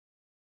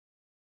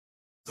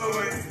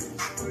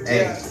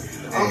Hey,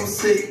 I'm a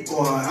city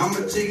boy,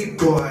 I'm a jiggy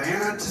boy,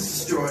 and I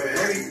just destroy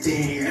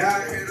everything.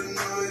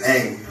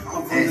 Hey,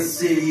 I'm from the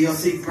city, I'll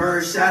see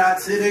birds. Shout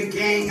out to the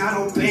gang. I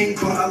don't bang,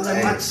 but I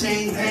let my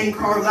chain hang.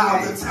 Carl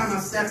out the time I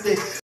stepped it.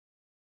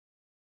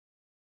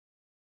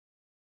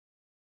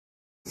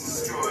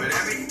 Destroyed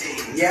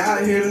everything. Yeah,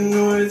 I hear the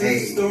noise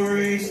and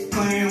stories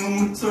playing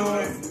with my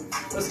toy.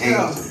 Let's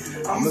go.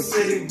 I'm a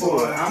city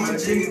boy, I'm a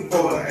jiggy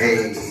boy.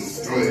 Hey,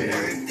 destroyed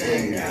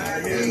everything. Yeah,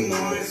 I hear the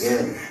noise.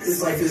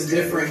 This life is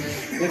different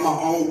in my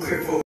own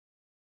crib.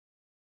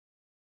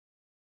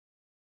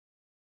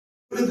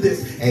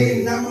 This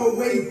ain't not my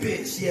way,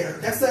 bitch. Yeah,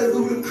 that's that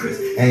ludicrous.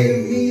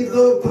 Give me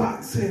the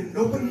box and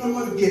open up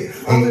my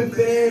gift. I'm in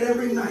bed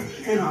every night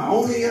and I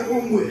only have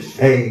one wish.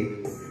 Hey,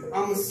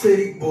 I'm a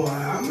city boy,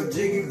 I'm a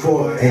jiggy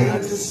boy, and I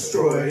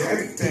destroyed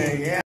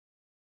everything. Yeah.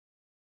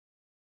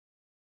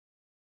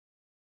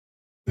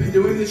 Been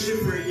doing this shit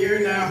for a year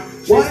now.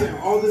 Chasing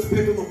all this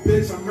pickle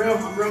bitch. I'm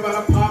real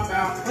about to pop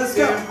out. Let's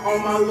go. All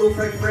my little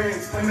fake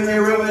friends claiming they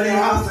real, but they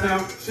hops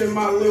now. Shit,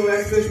 my little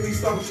ex bitch be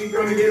stalking. She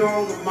gonna get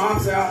all the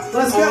mops out.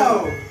 Let's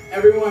go.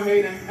 Everyone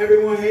hating,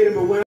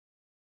 but when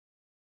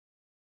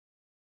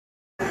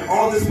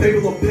all this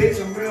pickle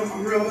bitch, I'm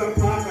real about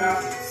to pop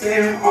out.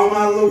 Saying all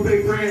my little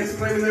fake friends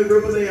claiming they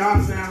real, but they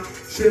hops now.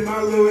 Shit,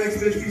 my little ex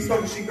bitch be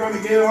stalking. She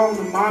gonna get all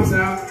the mops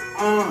out.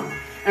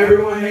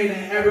 Everyone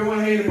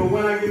hating, but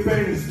when I get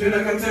famous, do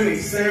not come to me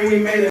saying we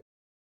made it.